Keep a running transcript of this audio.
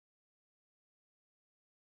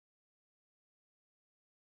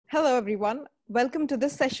Hello, everyone. Welcome to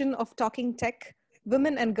this session of Talking Tech,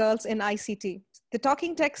 Women and Girls in ICT. The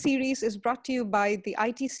Talking Tech series is brought to you by the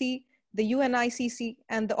ITC, the UNICC,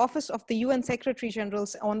 and the Office of the UN Secretary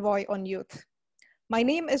General's Envoy on Youth. My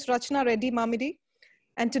name is Rachana Reddy Mamidi,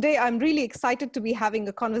 and today I'm really excited to be having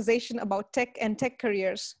a conversation about tech and tech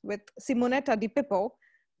careers with Simonetta Di Pippo,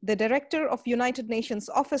 the Director of United Nations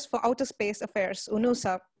Office for Outer Space Affairs,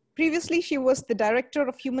 UNOSA. Previously, she was the Director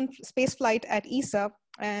of Human Spaceflight at ESA,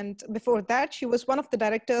 and before that, she was one of the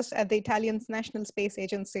directors at the Italian National Space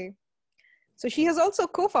Agency. So she has also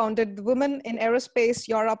co-founded the Women in Aerospace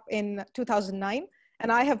Europe in 2009,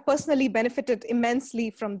 and I have personally benefited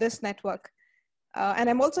immensely from this network. And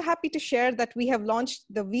I'm also happy to share that we have launched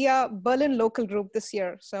the VIA Berlin local group this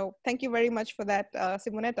year. So thank you very much for that,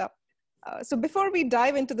 Simonetta. So before we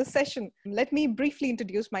dive into the session, let me briefly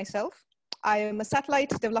introduce myself. I am a satellite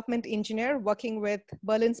development engineer working with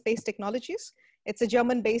Berlin Space Technologies. It's a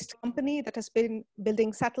German-based company that has been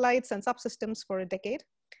building satellites and subsystems for a decade.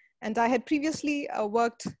 And I had previously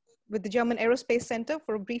worked with the German Aerospace Center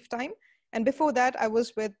for a brief time. And before that, I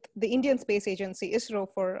was with the Indian Space Agency, ISRO,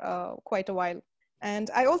 for quite a while. And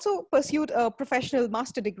I also pursued a professional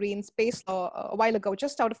master degree in space law a while ago,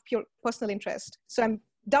 just out of pure personal interest. So I'm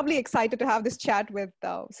doubly excited to have this chat with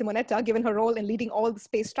Simonetta, given her role in leading all the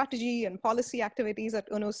space strategy and policy activities at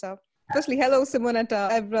UNOSA. Firstly, hello,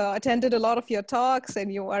 Simonetta. I've attended a lot of your talks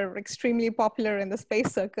and you are extremely popular in the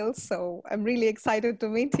space circles. So I'm really excited to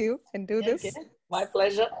meet you and do this. Okay. My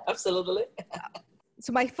pleasure, absolutely.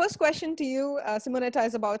 So my first question to you, Simonetta,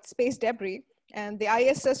 is about space debris. And the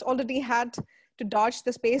ISS already had to dodge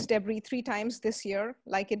the space debris 3 times this year,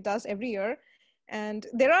 like it does every year. And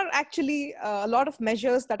there are actually a lot of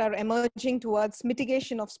measures that are emerging towards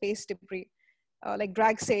mitigation of space debris, like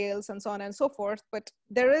drag sails and so on and so forth. But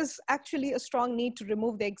there is actually a strong need to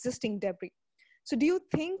remove the existing debris. So do you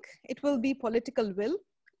think it will be political will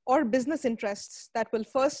or business interests that will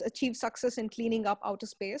first achieve success in cleaning up outer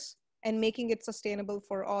space and making it sustainable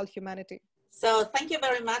for all humanity? So thank you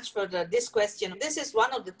very much for this question. This is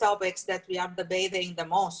one of the topics that we are debating the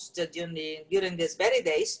most during these very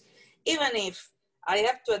days, even if I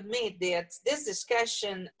have to admit that this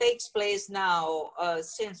discussion takes place now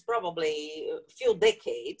since probably a few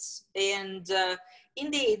decades. And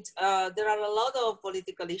indeed, there are a lot of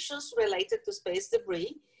political issues related to space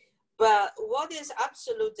debris. But what is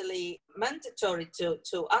absolutely mandatory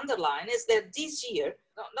to underline is that this year,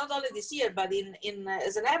 not only this year, but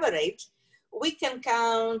as an average, we can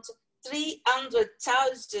count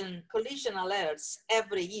 300,000 collision alerts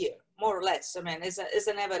every year, more or less. I mean, is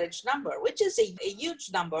an average number, which is a huge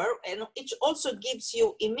number, and it also gives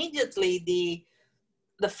you immediately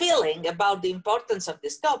the feeling about the importance of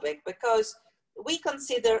this topic, because we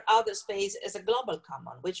consider outer space as a global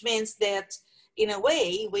common, which means that in a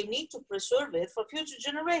way we need to preserve it for future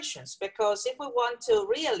generations, because if we want to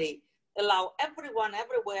really allow everyone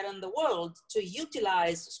everywhere in the world to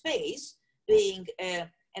utilize space, being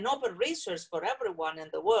an open resource for everyone in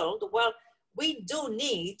the world, well, we do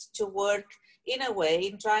need to work in a way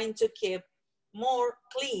in trying to keep more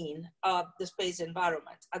clean the space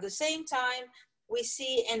environment. At the same time, we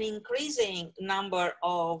see an increasing number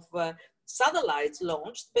of satellites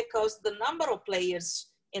launched because the number of players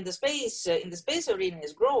in the space arena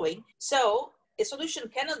is growing. So a solution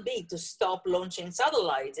cannot be to stop launching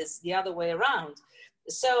satellites. It's the other way around.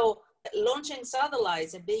 So launching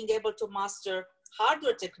satellites and being able to master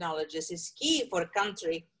hardware technologies is key for a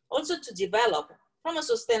country also to develop from a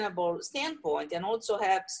sustainable standpoint, and also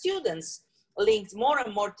have students linked more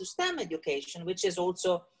and more to STEM education, which is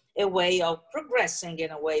also a way of progressing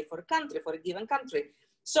in a way for a country, for a given country.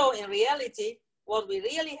 So in reality, what we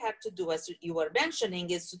really have to do, as you were mentioning,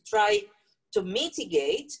 is to try to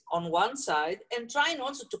mitigate on one side and trying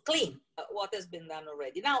also to clean what has been done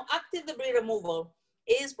already. Now, active debris removal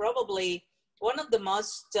is probably one of the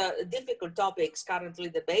most difficult topics currently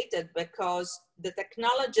debated, because the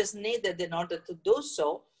technologies needed in order to do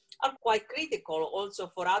so are quite critical also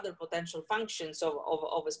for other potential functions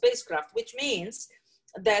of a spacecraft, which means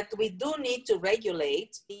that we do need to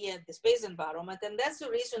regulate the space environment. And that's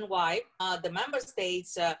the reason why the member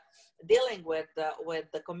states dealing with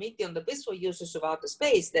the Committee on the Peaceful Uses of Outer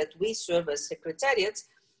Space, that we serve as secretariats,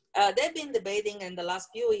 they've been debating in the last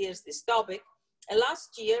few years this topic. And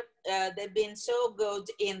last year, they've been so good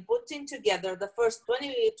in putting together the first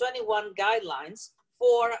 21 guidelines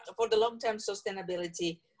for the long-term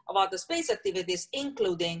sustainability of outer space activities,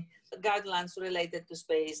 including guidelines related to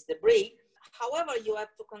space debris. However, you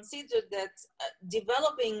have to consider that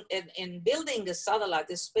developing and building a satellite,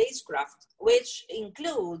 a spacecraft, which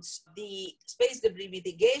includes the space debris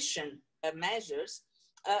mitigation measures,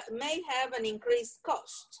 may have an increased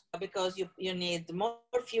cost because you need more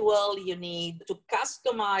fuel, you need to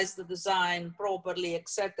customize the design properly,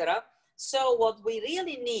 etc. So what we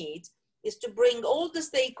really need is to bring all the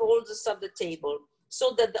stakeholders at the table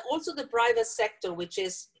so that also the private sector, which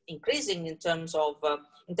is increasing in terms of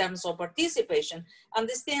participation,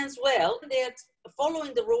 understands well that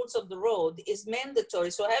following the rules of the road is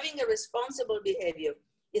mandatory. So having a responsible behavior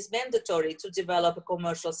is mandatory to develop a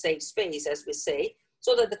commercial safe space, as we say,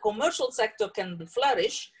 so that the commercial sector can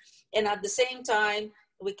flourish, and at the same time,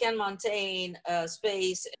 we can maintain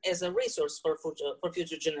space as a resource for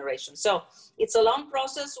future generations. So it's a long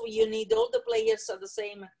process. You need all the players at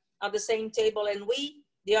the same table, and we,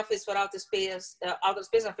 the Office for Outer Space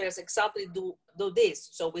Affairs, exactly do this.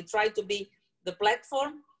 So we try to be the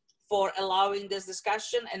platform for allowing this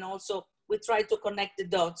discussion, and also we try to connect the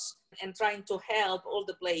dots and trying to help all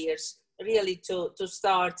the players really to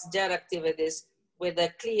start their activities with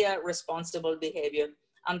a clear, responsible behavior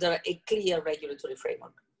under a clear regulatory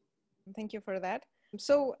framework. Thank you for that.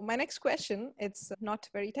 So my next question, it's not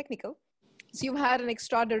very technical. So you've had an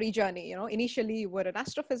extraordinary journey. You know, initially you were an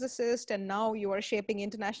astrophysicist, and now you are shaping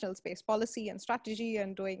international space policy and strategy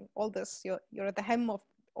and doing all this. You're at the hem of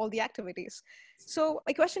all the activities. So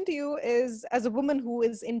my question to you is, as a woman who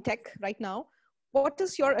is in tech right now, what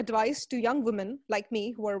is your advice to young women like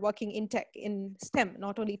me who are working in tech, in STEM,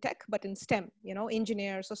 not only tech, but in STEM, you know,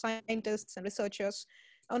 engineers or scientists and researchers,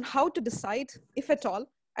 on how to decide, if at all,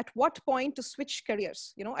 at what point to switch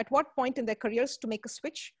careers, you know, at what point in their careers to make a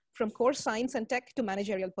switch from core science and tech to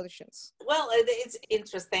managerial positions? Well, it's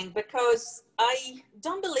interesting because I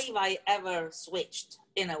don't believe I ever switched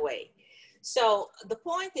in a way. So the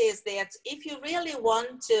point is that if you really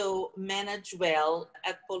want to manage well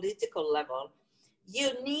at political level,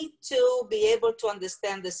 you need to be able to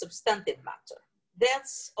understand the substantive matter.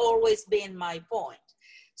 That's always been my point.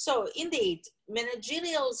 So indeed,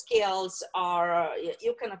 managerial skills are,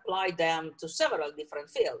 you can apply them to several different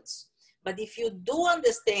fields. But if you do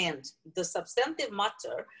understand the substantive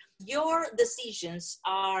matter, your decisions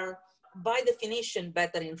are by definition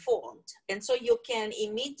better informed. And so you can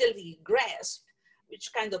immediately grasp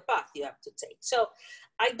which kind of path you have to take. So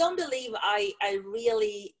I don't believe I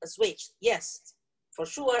really switched. Yes, for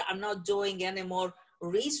sure, I'm not doing any more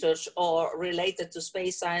research or related to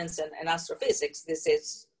space science and astrophysics. This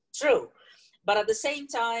is true. But at the same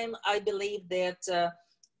time, I believe that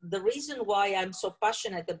the reason why I'm so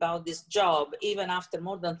passionate about this job, even after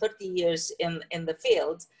more than 30 years in the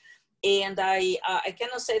field, and I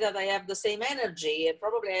cannot say that I have the same energy. I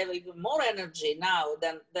probably have even more energy now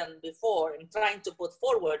than before in trying to put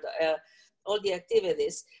forward all the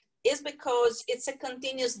activities, is because it's a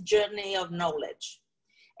continuous journey of knowledge.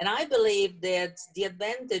 And I believe that the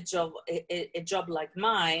advantage of a job like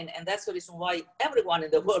mine, and that's the reason why everyone in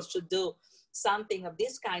the world should do something of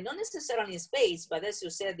this kind, not necessarily in space, but as you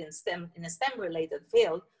said, in STEM, in a STEM related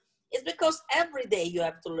field, is because every day you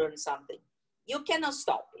have to learn something. You cannot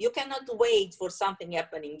stop. You cannot wait for something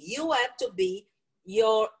happening. You have to be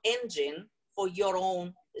your engine for your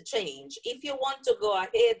own change. If you want to go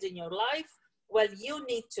ahead in your life, well, you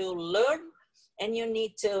need to learn, and you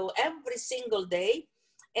need to every single day.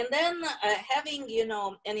 And then having, you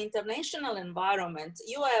know, an international environment,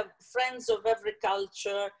 you have friends of every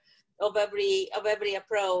culture, of every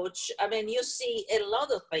approach. I mean, you see a lot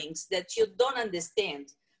of things that you don't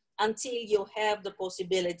understand until you have the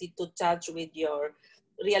possibility to touch with your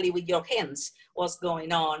hands what's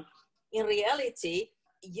going on. In reality,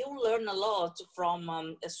 you learn a lot from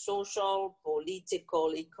a social,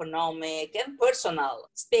 political, economic, and personal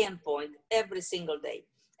standpoint every single day.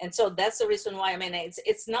 And so that's the reason why, I mean,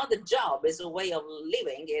 it's not a job, it's a way of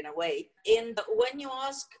living in a way. And when you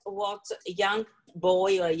ask what a young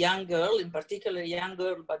boy or a young girl, in particular a young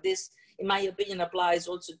girl, but this, in my opinion, applies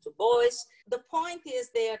also to boys, the point is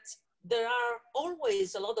that there are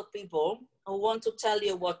always a lot of people who want to tell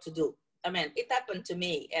you what to do. I mean, it happened to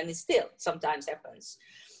me, and it still sometimes happens.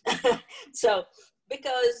 So,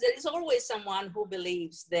 because there is always someone who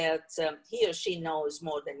believes that he or she knows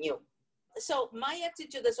more than you. So my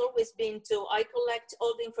attitude has always been I collect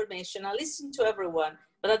all the information, I listen to everyone,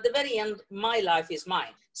 but at the very end, my life is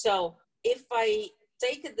mine. So if I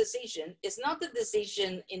take a decision, it's not a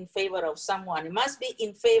decision in favor of someone, it must be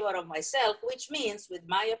in favor of myself, which means with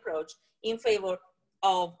my approach, in favor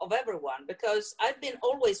of everyone, because I've been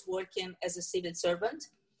always working as a civil servant,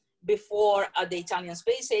 before at the Italian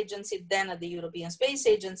Space Agency, then at the European Space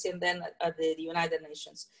Agency, and then at the United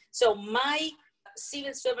Nations. So my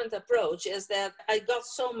civil servant approach is that I got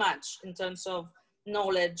so much in terms of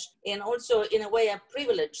knowledge, and also in a way I'm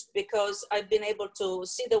privileged because I've been able to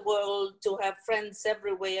see the world, to have friends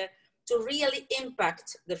everywhere, to really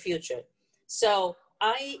impact the future. So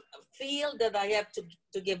I feel that I have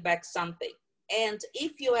to give back something. And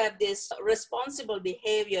if you have this responsible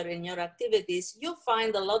behavior in your activities, you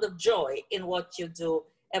find a lot of joy in what you do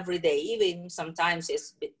every day. Even sometimes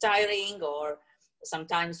it's a bit tiring, or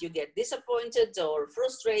sometimes you get disappointed or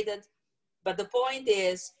frustrated. But the point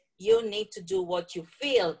is, you need to do what you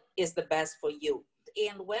feel is the best for you.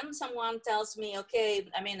 And when someone tells me, okay,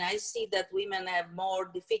 I mean, I see that women have more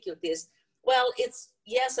difficulties, well, it's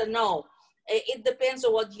yes or no. It depends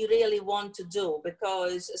on what you really want to do,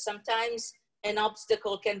 because sometimes an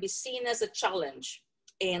obstacle can be seen as a challenge.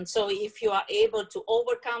 And so if you are able to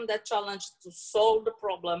overcome that challenge, to solve the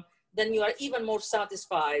problem, then you are even more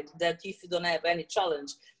satisfied than if you don't have any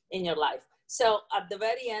challenge in your life. So at the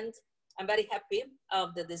very end, I'm very happy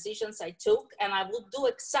of the decisions I took, and I would do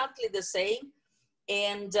exactly the same.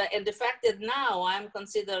 And the fact that now I'm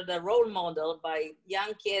considered a role model by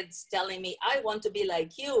young kids telling me, I want to be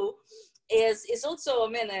like you, is also, I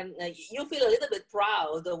mean, you feel a little bit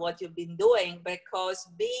proud of what you've been doing, because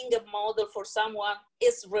being a model for someone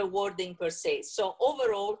is rewarding per se. So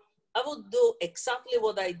overall, I would do exactly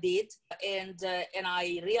what I did, and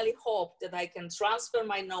I really hope that I can transfer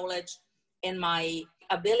my knowledge and my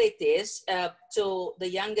abilities to the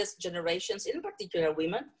youngest generations, in particular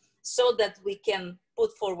women, so that we can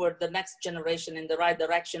put forward the next generation in the right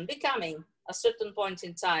direction, becoming, a certain point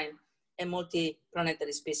in time, a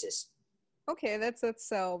multi-planetary species. Okay, that's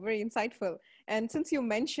very insightful. And since you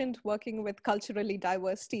mentioned working with culturally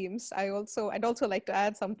diverse teams, I'd also like to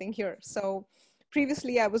add something here. So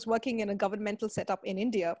previously I was working in a governmental setup in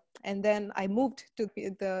India, and then I moved to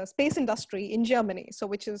the space industry in Germany. So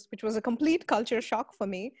which was a complete culture shock for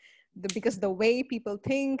me, because the way people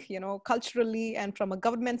think, culturally, and from a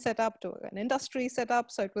government setup to an industry setup.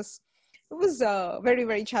 So it was very,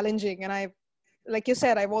 very challenging. And like you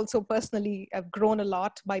said, I've also personally have grown a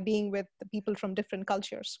lot by being with the people from different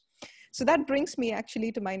cultures. So that brings me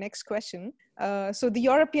actually to my next question. So the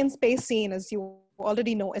European space scene, as you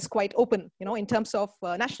already know, is quite open, in terms of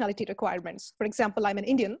nationality requirements. For example, I'm an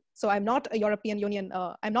Indian, so I'm not a European Union,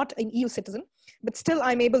 I'm not an EU citizen, but still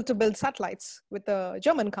I'm able to build satellites with a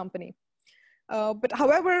German company. But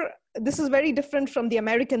however, this is very different from the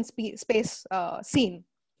American space scene.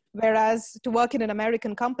 Whereas to work in an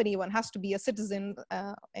American company, one has to be a citizen,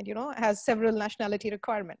 and has several nationality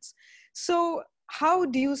requirements. So how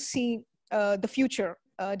do you see the future?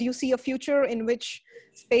 Do you see a future in which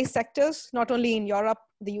space sectors, not only in Europe,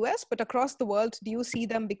 the US, but across the world, do you see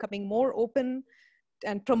them becoming more open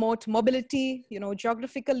and promote mobility,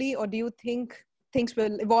 geographically, or do you think things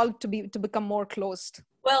will evolve to become more closed?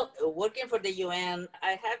 Well, working for the UN,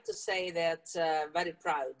 I have to say that very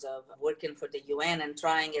proud of working for the UN and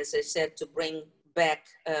trying, as I said, to bring back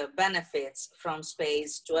benefits from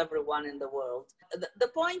space to everyone in the world. The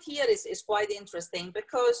point here is quite interesting,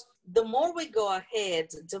 because the more we go ahead,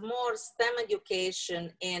 the more STEM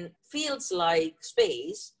education in fields like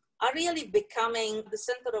space are really becoming the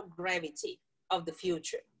center of gravity of the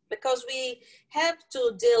future, because we have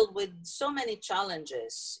to deal with so many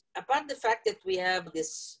challenges. Apart the fact that we have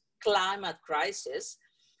this climate crisis,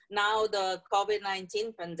 now the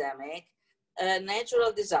COVID-19 pandemic,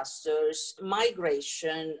 natural disasters,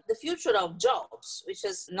 migration, the future of jobs, which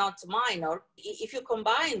is not minor. If you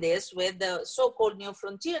combine this with the so-called new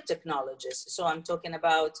frontier technologies, so I'm talking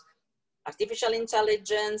about artificial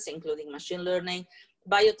intelligence, including machine learning,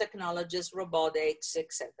 biotechnologies, robotics,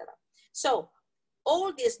 etc. So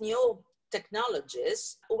all these new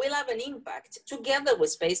technologies will have an impact together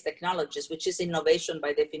with space technologies, which is innovation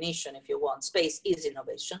by definition, if you want. Space is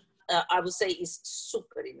innovation. I would say is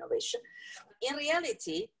super innovation. In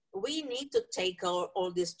reality, we need to take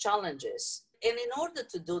all these challenges. And in order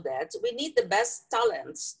to do that, we need the best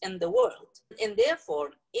talents in the world. And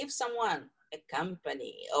therefore, if someone, a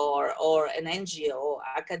company or an NGO,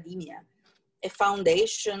 academia, a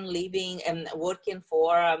foundation living and working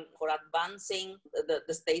for advancing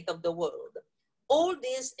the state of the world. All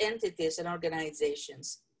these entities and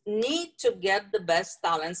organizations need to get the best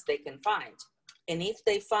talents they can find. And if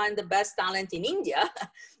they find the best talent in India,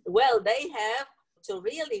 well, they have to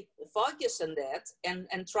really focus on that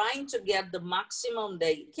and trying to get the maximum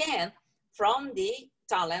they can from the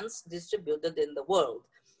talents distributed in the world.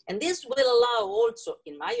 And this will allow also,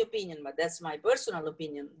 in my opinion, but that's my personal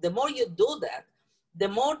opinion, the more you do that, the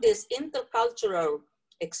more these intercultural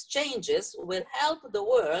exchanges will help the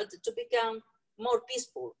world to become more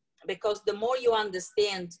peaceful. because the more you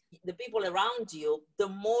understand the people around you, the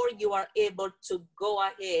more you are able to go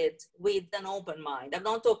ahead with an open mind. I'm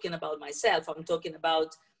not talking about myself. I'm talking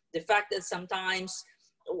about the fact that sometimes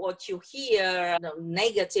what you hear,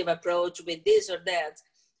 negative approach with this or that,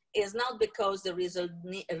 is not because there is a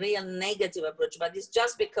real negative approach, but it's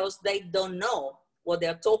just because they don't know what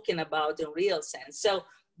they're talking about in real sense. So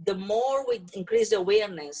the more we increase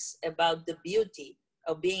awareness about the beauty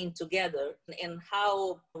of being together and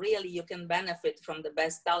how really you can benefit from the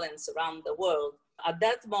best talents around the world, at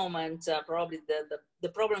that moment, probably the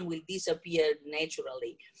problem will disappear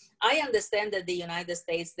naturally. I understand that the United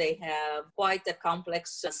States, they have quite a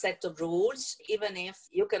complex set of rules, even if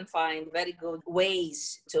you can find very good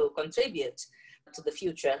ways to contribute to the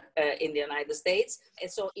future in the United States.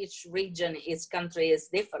 And so each region, each country is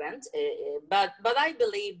different, but I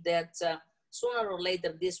believe that sooner or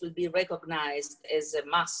later this will be recognized as a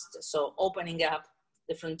must. So opening up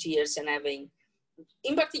the frontiers and having,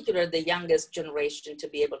 in particular, the youngest generation to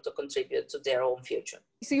be able to contribute to their own future.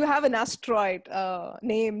 So you have an asteroid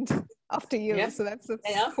named after you. Yeah. So that's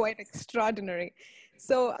quite extraordinary.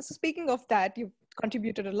 So speaking of that, you've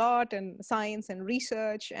contributed a lot in science and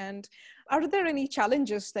research. And are there any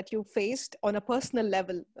challenges that you faced on a personal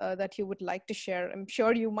level that you would like to share? I'm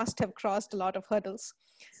sure you must have crossed a lot of hurdles.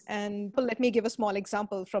 And let me give a small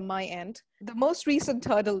example from my end. The most recent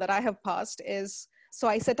hurdle that I have passed is, so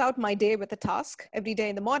I set out my day with a task. Every day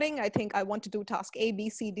in the morning, I think I want to do task A, B,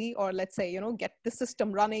 C, D, or let's say, get the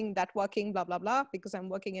system running, that working, blah, blah, blah, because I'm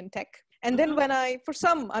working in tech. And then when for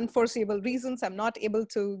some unforeseeable reasons, I'm not able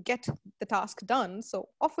to get the task done, so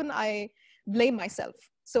often I blame myself.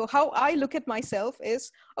 So how I look at myself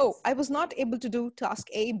is, I was not able to do task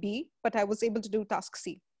A, B, but I was able to do task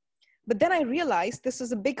C. But then I realized this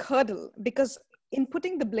is a big hurdle, because in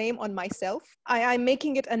putting the blame on myself, I'm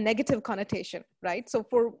making it a negative connotation, right? So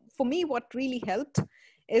for me, what really helped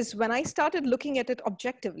is when I started looking at it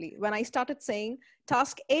objectively, when I started saying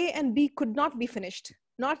task A and B could not be finished.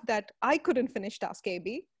 Not that I couldn't finish task A,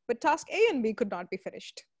 B, but task A and B could not be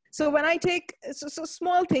finished. So when I take so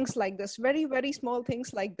small things like this, very, very small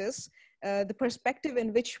things like this, the perspective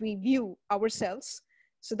in which we view ourselves,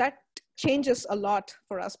 so that changes a lot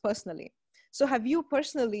for us personally. So have you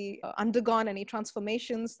personally undergone any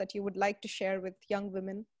transformations that you would like to share with young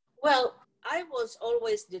women? Well, I was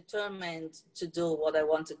always determined to do what I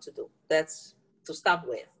wanted to do. That's to start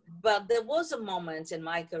with. But there was a moment in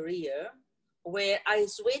my career where I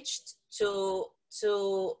switched to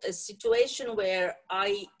a situation where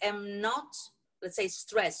I am not, let's say,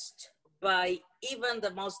 stressed by even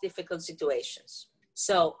the most difficult situations.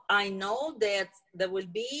 So I know that there will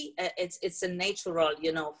be, it's a natural,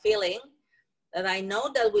 feeling, that I know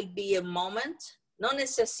there will be a moment, not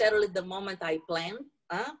necessarily the moment I plan.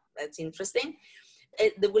 That's interesting.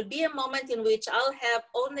 There will be a moment in which I'll have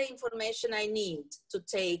all the information I need to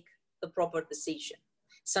take the proper decision.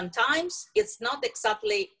 Sometimes it's not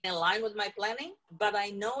exactly in line with my planning, but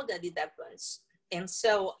I know that it happens. And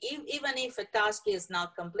so even if a task is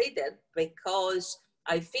not completed because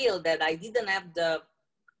I feel that I didn't have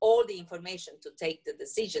all the information to take the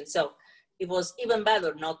decision, so it was even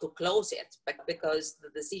better not to close it, because the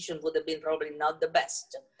decision would have been probably not the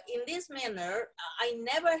best. In this manner, I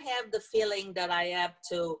never have the feeling that I have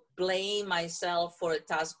to blame myself for a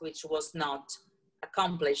task which was not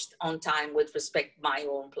accomplished on time with respect to my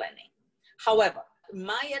own planning. However,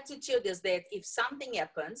 my attitude is that if something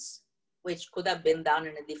happens, which could have been done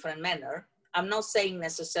in a different manner, I'm not saying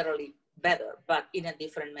necessarily better, but in a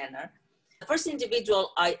different manner, the first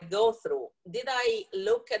individual I go through, did I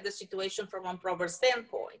look at the situation from a proper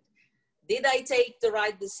standpoint? Did I take the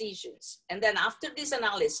right decisions? And then after this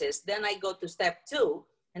analysis, then I go to step 2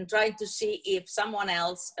 and try to see if someone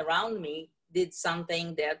else around me did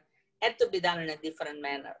something that had to be done in a different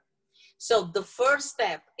manner. So the first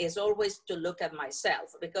step is always to look at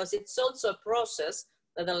myself, because it's also a process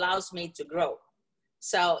that allows me to grow.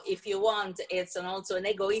 So if you want, it's also an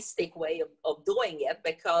egoistic way of doing it,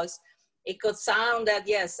 because it could sound that,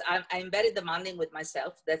 yes, I'm very demanding with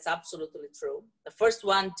myself. That's absolutely true. The first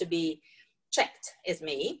one to be checked is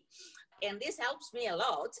me. And this helps me a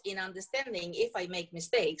lot in understanding if I make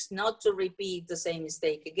mistakes, not to repeat the same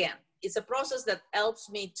mistake again. It's a process that helps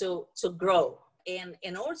me to grow. And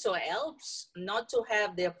also helps not to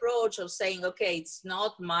have the approach of saying, okay, it's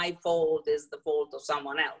not my fault, it's the fault of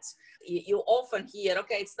someone else. You often hear,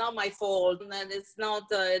 okay, it's not my fault, and it's not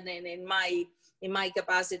in my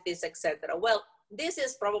capacities, etc. Well, this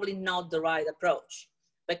is probably not the right approach,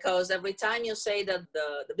 because every time you say that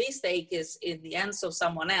the mistake is in the hands of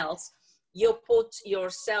someone else, you put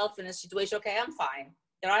yourself in a situation, okay, I'm fine,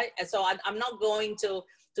 right? And so I'm not going to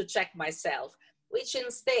to check myself, which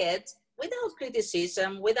instead, without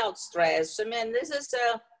criticism, without stress, I mean, this is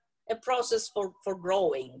a process for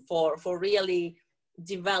growing, for really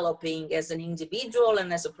developing as an individual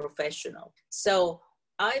and as a professional. So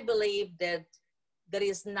I believe that there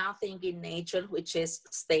is nothing in nature which is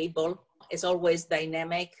stable. It's always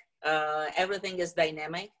dynamic. Everything is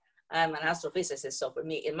dynamic. I'm an astrophysicist, so for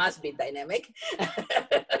me, it must be dynamic.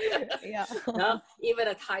 Yeah. No? Even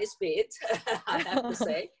at high speed, I have to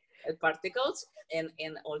say, particles and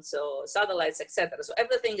also satellites, etc. So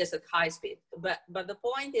everything is at high speed. But the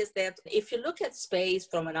point is that if you look at space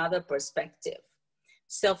from another perspective,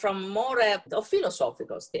 so from more a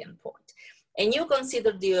philosophical standpoint, and you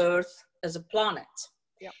consider the Earth as a planet,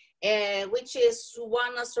 which is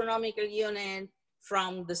one astronomical unit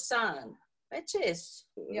from the sun, which is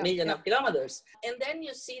million of kilometers. And then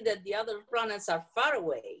you see that the other planets are far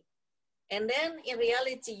away. And then in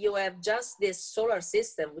reality, you have just this solar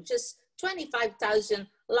system, which is 25,000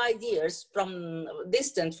 light years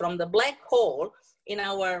distant from the black hole in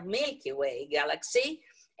our Milky Way galaxy.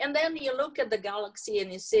 And then you look at the galaxy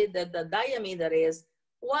and you see that the diameter is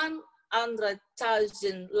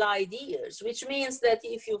 100,000 light years, which means that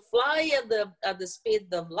if you fly at the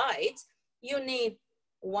speed of light, you need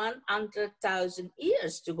 100,000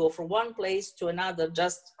 years to go from one place to another,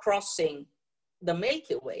 just crossing the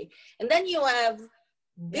Milky Way. And then you have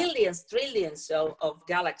billions, trillions of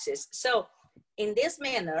galaxies. So in this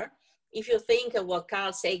manner, if you think of what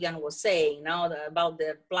Carl Sagan was saying now about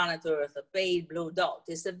the planet Earth, a pale blue dot,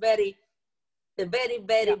 it's a very,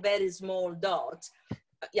 very small dot.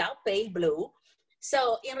 Pale blue.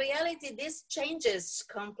 So in reality, this changes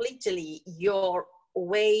completely your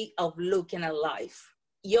way of looking at life.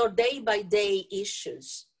 Your day-by-day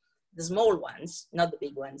issues, the small ones, not the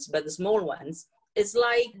big ones, but the small ones, it's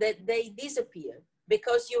like that they disappear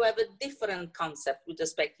because you have a different concept with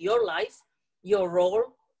respect to your life, your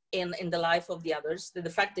role in the life of the others,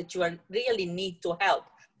 the fact that you really need to help.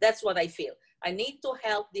 That's what I feel. I need to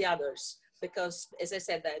help the others because, as I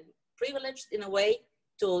said, I'm privileged in a way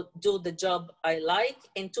to do the job I like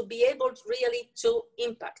and to be able to really to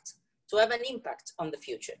have an impact on the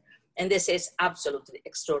future. And this is absolutely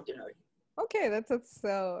extraordinary. Okay, that's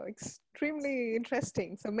extremely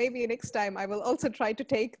interesting. So maybe next time I will also try to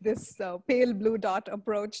take this pale blue dot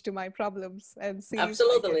approach to my problems and see.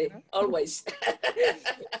 Absolutely, always.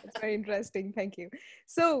 It's very interesting. Thank you.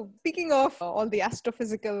 So speaking of all the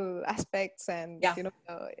astrophysical aspects and the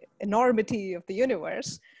enormity of the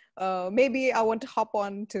universe, maybe I want to hop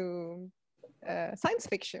on to science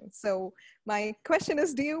fiction. So my question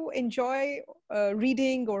is, do you enjoy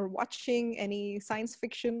reading or watching any science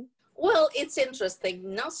fiction? Well, it's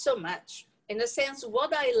interesting, not so much. In a sense,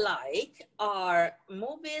 what I like are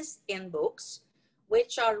movies and books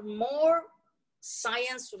which are more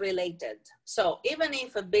science related. So even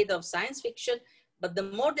if a bit of science fiction, but the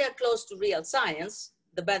more they're close to real science,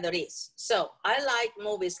 the better it is. So I like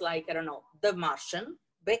movies like, I don't know, The Martian,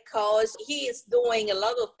 because he is doing a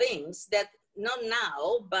lot of things that not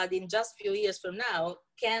now, but in just a few years from now,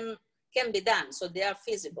 can be done. So they are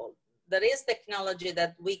feasible. There is technology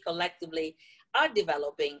that we collectively are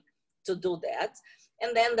developing to do that.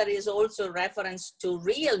 And then there is also reference to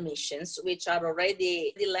real missions, which are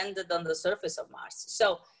already landed on the surface of Mars.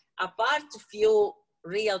 So apart from few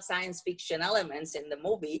real science fiction elements in the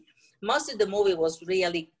movie, most of the movie was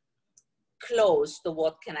really close to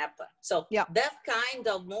what can happen. So that kind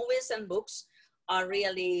of movies and books are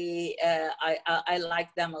really, I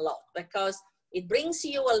like them a lot because it brings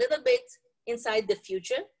you a little bit inside the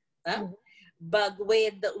future, but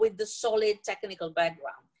with the solid technical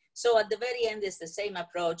background. So at the very end, it's the same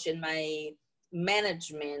approach in my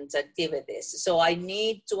management activities. So I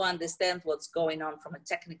need to understand what's going on from a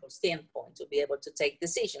technical standpoint to be able to take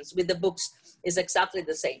decisions. With the books, is exactly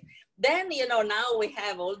the same. Then, now we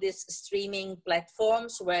have all these streaming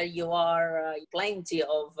platforms where you are plenty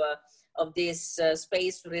of these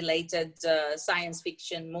space-related science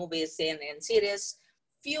fiction movies and series.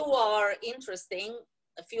 Few are interesting.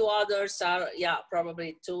 A few others are,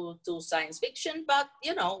 probably too science fiction, but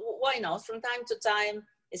why not? From time to time,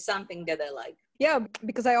 is something that I like. Yeah,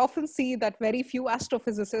 because I often see that very few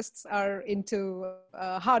astrophysicists are into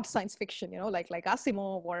hard science fiction, like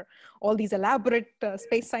Asimov or all these elaborate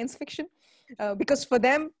space science fiction, because for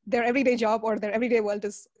them, their everyday job or their everyday world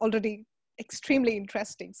is already extremely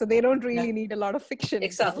interesting. So they don't really need a lot of fiction.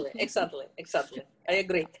 Exactly. I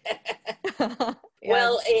agree.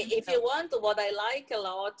 Well, if you want, what I like a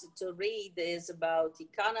lot to read is about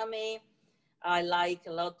economy, I like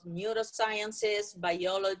a lot neurosciences,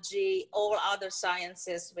 biology, all other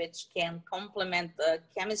sciences which can complement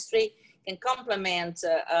chemistry, can complement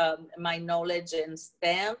my knowledge in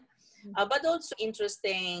STEM, but also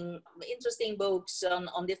interesting books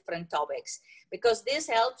on different topics, because this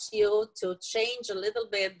helps you to change a little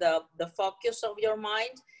bit the focus of your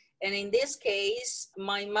mind. And in this case,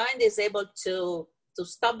 my mind is able to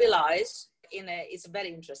stabilize. It's very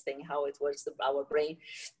interesting how it works, our brain.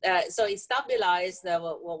 So it stabilized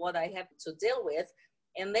what I have to deal with.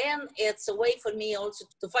 And then it's a way for me also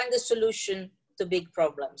to find a solution to big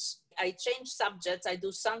problems. I change subjects, I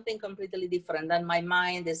do something completely different, and my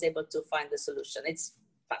mind is able to find the solution. It's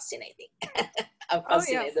fascinating. I'm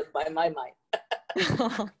fascinated by my mind.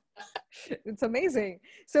 It's amazing.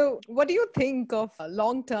 So what do you think of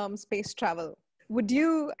long-term space travel? Would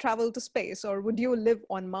you travel to space, or would you live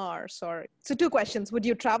on Mars? Or so, two questions. Would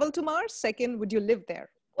you travel to Mars? Second, would you live there?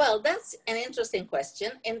 Well, that's an interesting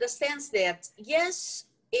question, in the sense that, yes,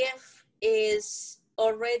 if is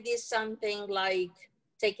already something like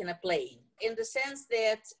taking a plane, in the sense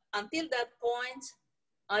that until that point,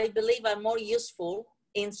 I believe I'm more useful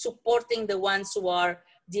in supporting the ones who are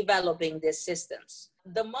developing these systems.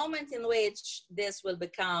 The moment in which this will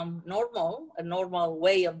become normal, a normal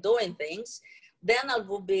way of doing things, then I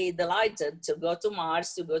will be delighted to go to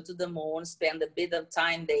Mars, to go to the moon, spend a bit of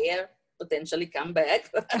time there, potentially come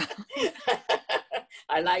back.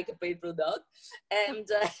 I like a paper dog.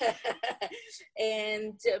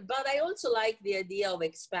 But I also like the idea of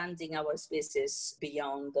expanding our species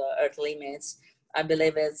beyond Earth limits. I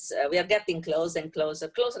believe we are getting closer and closer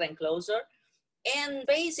and closer. And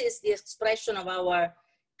space is the expression of our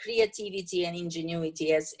creativity and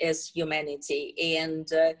ingenuity as humanity.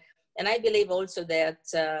 And I believe also that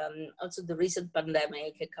also the recent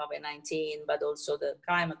pandemic, COVID-19, but also the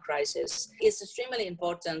climate crisis is extremely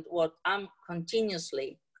important, what I'm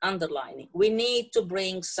continuously underlining. We need to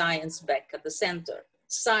bring science back at the center.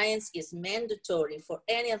 Science is mandatory for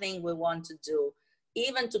anything we want to do,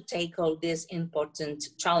 even to tackle these important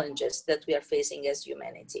challenges that we are facing as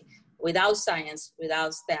humanity. Without science,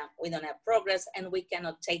 without STEM, we don't have progress, and we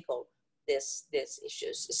cannot tackle these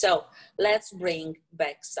issues. So let's bring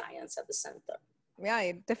back science at the center. Yeah,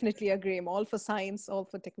 I definitely agree. I'm all for science, all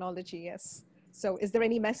for technology, yes. So is there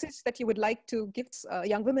any message that you would like to give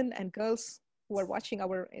young women and girls who are watching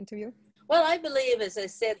our interview? Well, I believe, as I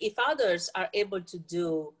said, if others are able to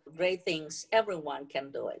do great things, everyone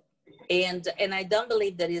can do it. And I don't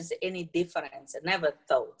believe there is any difference. I never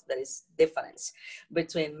thought there is difference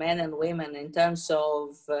between men and women in terms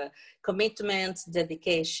of commitment,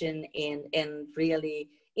 dedication, and really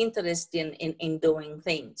interest in doing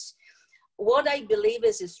things. What I believe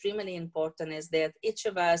is extremely important is that each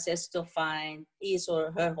of us has to find his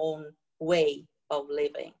or her own way of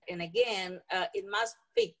living. And again, it must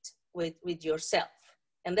fit with yourself.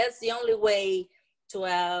 And that's the only way to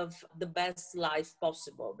have the best life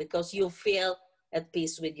possible, because you feel at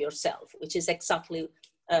peace with yourself, which is exactly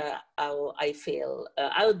how I feel.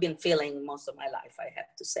 I've been feeling most of my life, I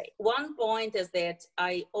have to say. One point is that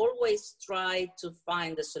I always try to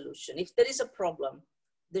find a solution. If there is a problem,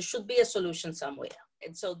 there should be a solution somewhere.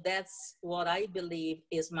 And so that's what I believe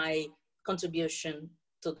is my contribution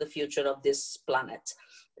to the future of this planet.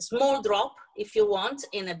 A small drop, if you want,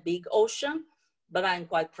 in a big ocean, but I'm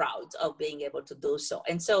quite proud of being able to do so.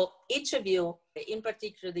 And so each of you, in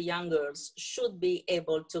particular the young girls, should be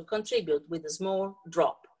able to contribute with a small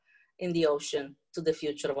drop in the ocean to the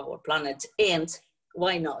future of our planet, and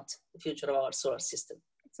why not the future of our solar system.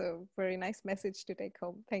 It's a very nice message to take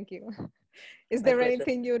home. Thank you. Is there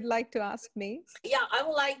anything you'd like to ask me? Yeah, I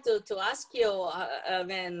would like to ask you,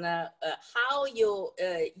 how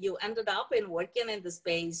you ended up in working in the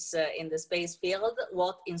space field.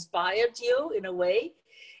 What inspired you in a way,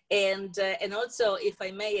 and also, if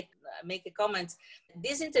I may make a comment,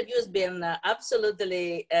 this interview has been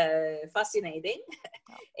absolutely fascinating,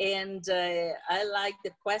 and I like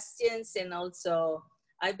the questions, and also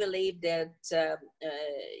I believe that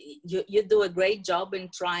you do a great job in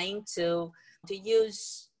trying to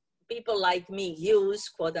use people like me,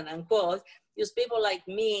 quote and unquote, use people like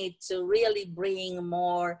me to really bring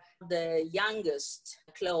more the youngest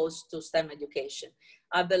close to STEM education.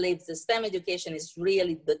 I believe the STEM education is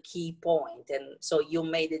really the key point, and so you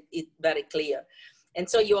made it very clear. And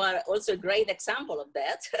so you are also a great example of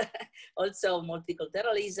that, also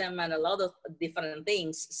multiculturalism and a lot of different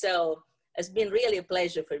things. So it's been really a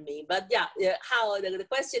pleasure for me. But yeah, how the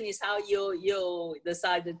question is how you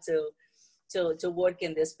decided to work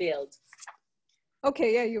in this field.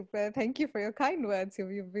 Okay, yeah, thank you for your kind words.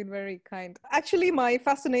 You've been very kind. Actually, my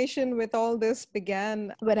fascination with all this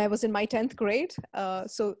began when I was in my 10th grade.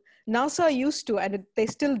 So NASA used to, and they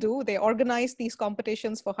still do, they organize these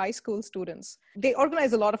competitions for high school students. They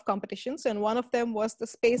organize a lot of competitions, and one of them was the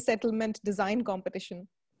space settlement design competition.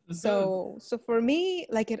 Mhm. So for me,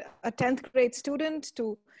 like a 10th grade student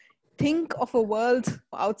to think of a world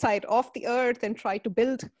outside of the earth and try to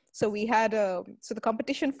build. So we had so the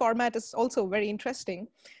competition format is also very interesting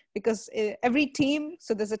because every team,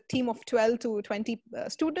 so there's a team of 12 to 20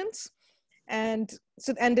 students, and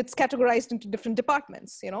it's categorized into different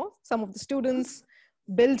departments. Some of the students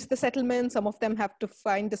build the settlement, some of them have to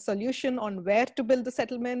find the solution on where to build the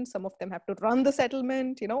settlement, some of them have to run the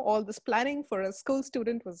settlement. All this planning for a school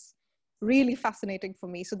student was really fascinating for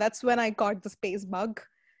me. So that's when I got the space bug,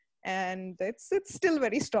 and it's still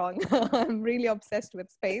very strong. I'm really obsessed with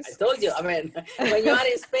I space. told you, I mean, when you are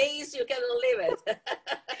in space, you cannot leave it.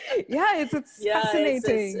 Yeah, it's Yeah, it's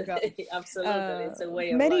fascinating. absolutely, it's a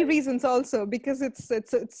way of Many life. reasons also, because it's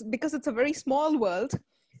because it's a very small world,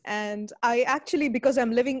 and I actually, because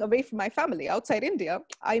I'm living away from my family outside India,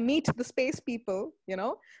 I meet the space people,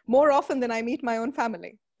 more often than I meet my own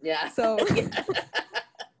family. Yeah, So yeah.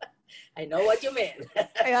 I know what you mean.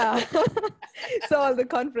 yeah. So all the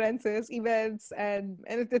conferences, events, and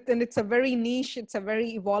it's a very niche, it's a very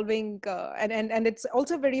evolving, and it's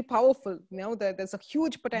also very powerful. There's a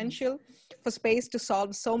huge potential for space to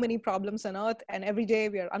solve so many problems on earth, and every day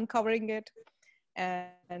we are uncovering it.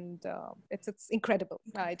 And it's incredible.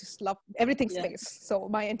 I just love everything Yeah, space. So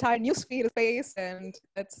my entire newsfeed is space, and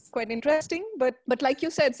it's quite interesting. But like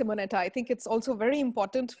you said, Simonetta, I think it's also very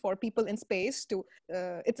important for people in space to.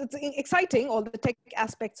 It's exciting, all the tech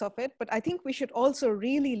aspects of it, but I think we should also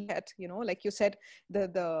really look at, like you said,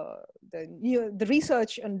 the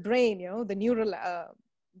research and brain, the neural.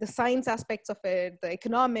 The science aspects of it, the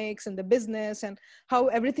economics and the business, and how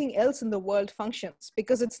everything else in the world functions,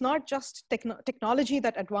 because it's not just technology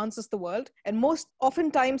that advances the world, and most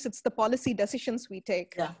oftentimes it's the policy decisions we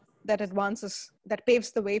take yeah. that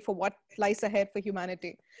paves the way for what lies ahead for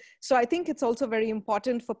humanity. So I think it's also very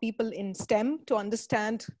important for people in STEM to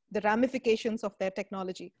understand the ramifications of their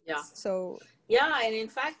technology. Yeah. So Yeah, and in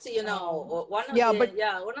fact, one of yeah, the but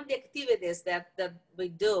one of the activities that we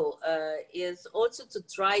do is also to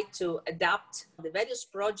try to adapt the various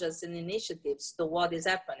projects and initiatives to what is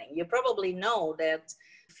happening. You probably know that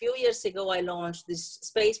a few years ago I launched this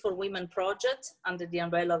Space for Women project under the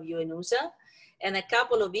umbrella of UNUSA, and a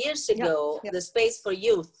couple of years yeah, ago yeah, the Space for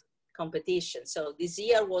Youth competition. So this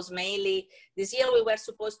year we were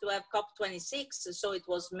supposed to have COP26, so it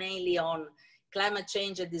was mainly on climate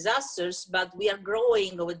change and disasters, but we are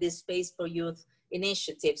growing with this Space for Youth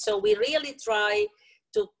initiative. So we really try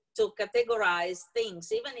to categorize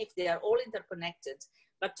things, even if they are all interconnected,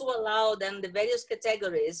 but to allow then the various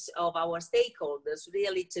categories of our stakeholders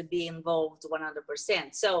really to be involved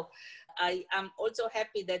 100%. So I am also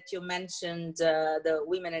happy that you mentioned the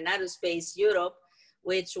Women in Aerospace Europe,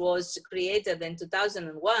 which was created in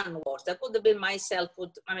 2001. I could have been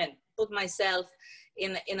put myself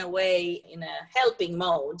in a way, in a helping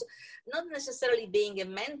mode, not necessarily being a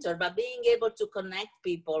mentor, but being able to connect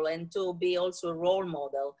people and to be also a role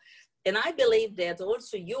model. And I believe that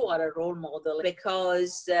also you are a role model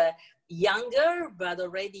because younger, but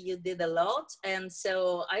already you did a lot. And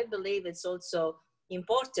so I believe it's also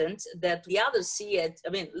important that the others see it. I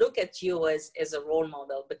mean, look at you as a role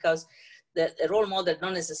model, because the role model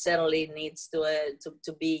not necessarily needs to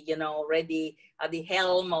be, already at the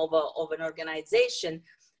helm of an organization,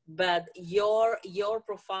 but your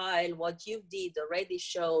profile, what you did already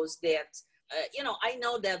shows that, I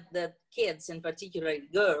know that the kids, in particular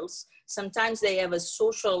girls, sometimes they have a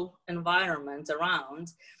social environment around,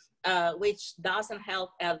 which doesn't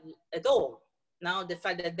help at all. Now, the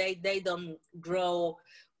fact that they don't grow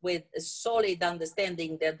with a solid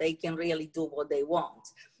understanding that they can really do what they want.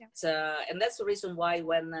 yeah. And that's the reason why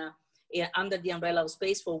when under the umbrella of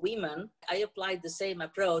Space for Women, I applied the same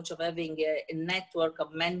approach of having a network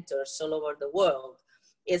of mentors all over the world.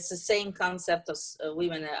 It's the same concept as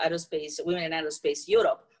Women in Aerospace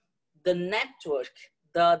Europe. The network,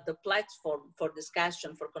 the platform for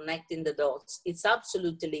discussion, for connecting the dots, it's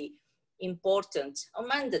absolutely important or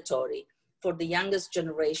mandatory for the youngest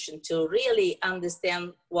generation to really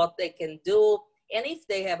understand what they can do. And if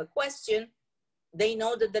they have a question, they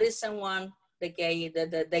know that there is someone that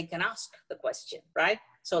they can ask the question, right?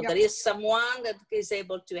 So Yeah. there is someone that is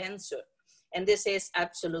able to answer. And this is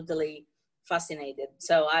absolutely fascinating.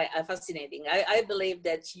 So fascinating. I believe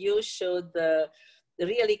that you should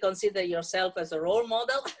really consider yourself as a role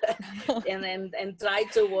model and try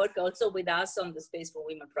to work also with us on the Space for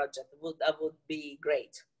Women project. That would be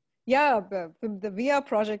great. Yeah, the VR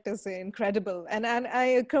project is incredible, and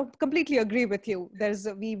I completely agree with you.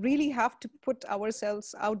 We really have to put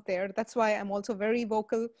ourselves out there. That's why I'm also very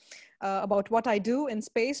vocal about what I do in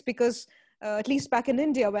space, because at least back in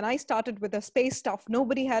India, when I started with the space stuff,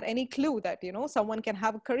 nobody had any clue that someone can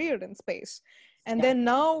have a career in space. And then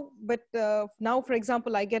now, now, for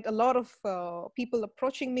example, I get a lot of people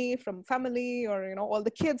approaching me from family, or all the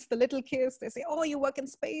kids, the little kids. They say, "Oh, you work in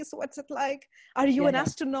space. What's it like? Are you an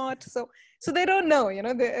astronaut?" So they don't know,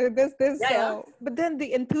 there's this. But then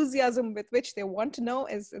the enthusiasm with which they want to know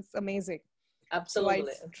is amazing.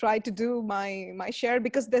 Absolutely. So I try to do my share,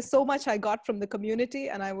 because there's so much I got from the community,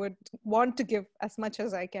 and I would want to give as much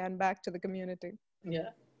as I can back to the community. Yeah.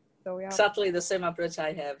 So yeah, exactly the same approach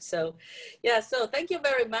I have. So yeah, so thank you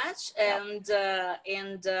very much, and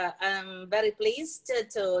I'm very pleased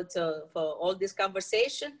for all this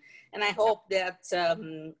conversation, and I hope that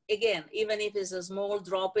again, even if it's a small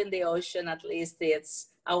drop in the ocean, at least it's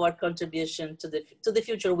our contribution to the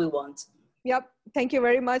future we want. Yep. Thank you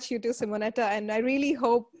very much, you too, Simonetta. And I really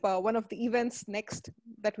hope one of the events next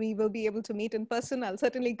that we will be able to meet in person, I'll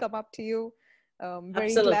certainly come up to you.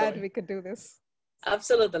 Very glad we could do this.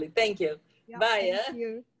 Absolutely. Thank you. Yeah, bye. Thank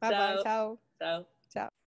you. Bye-bye. Ciao. Ciao.